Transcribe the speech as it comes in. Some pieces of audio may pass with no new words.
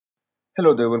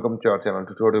Hello there, welcome to our channel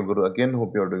tutorial guru again.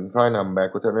 Hope you are doing fine. I'm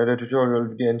back with another tutorial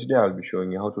video, and today I'll be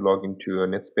showing you how to log into your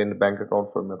Netspend bank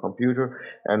account from your computer.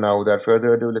 And now without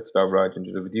further ado, let's dive right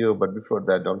into the video. But before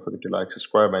that, don't forget to like,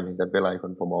 subscribe and hit that bell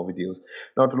icon for more videos.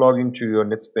 Now to log into your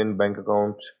Netspend bank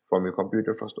account from your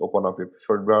computer, first open up your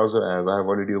preferred browser, as I have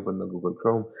already opened the Google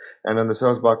Chrome. And on the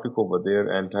search bar, click over there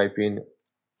and type in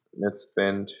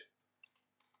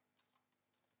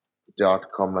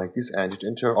netspend.com like this and hit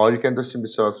enter, or you can just simply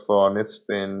search for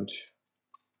Netspend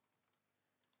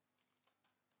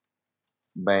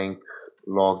Bank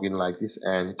Login like this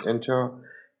and hit enter.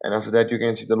 And after that, you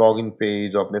can see the login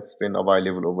page of Netspend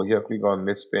available over here. Click on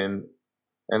Netspend,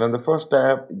 and on the first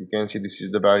tab you can see this is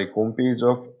the direct home page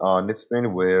of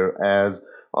Netspend, whereas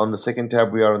on the second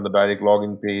tab we are on the direct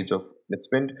login page of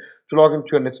Netspend. To log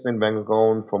into your Netspend bank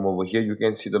account from over here, you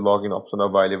can see the login option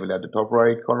available at the top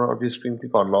right corner of your screen.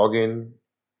 Click on login,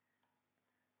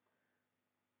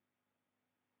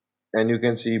 and you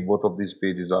can see both of these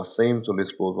pages are same. So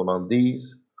let's close one of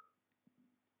these.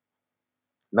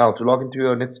 Now, to log into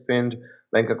your Netspend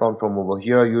bank account from over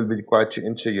here, you'll be required to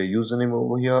enter your username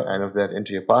over here, and after that,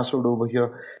 enter your password over here,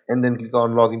 and then click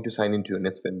on login to sign into your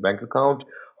Netspend bank account.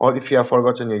 Or if you have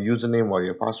forgotten your username or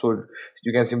your password,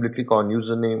 you can simply click on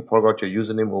username, forgot your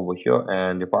username over here,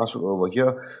 and your password over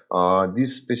here.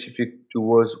 These specific two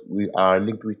words we are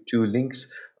linked with two links.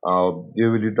 They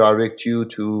will redirect you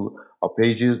to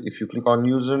pages. If you click on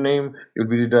username, you'll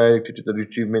be redirected to the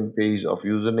retrievement page of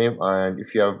username, and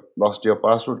if you have lost your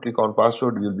password, click on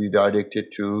password, you'll be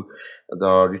directed to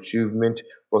the retrievement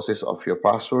process of your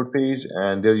password page,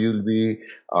 and there you'll be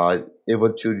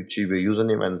able to retrieve your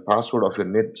username and password of your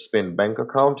Netspend bank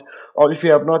account. Or if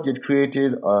you have not yet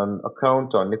created an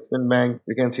account on Netspend bank,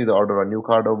 you can see the order a new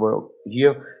card over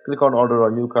here. Click on order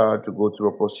a new card to go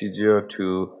through a procedure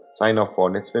to sign up for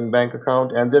Netspend bank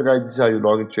account. And there guys, this is how you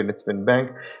log into your Netspend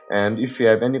bank. And if you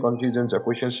have any confusions or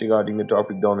questions regarding the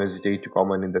topic, don't hesitate to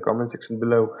comment in the comment section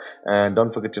below, and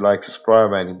don't forget to like,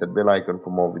 subscribe and hit that bell icon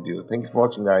for more videos. Thanks for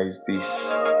watching guys.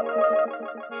 Peace.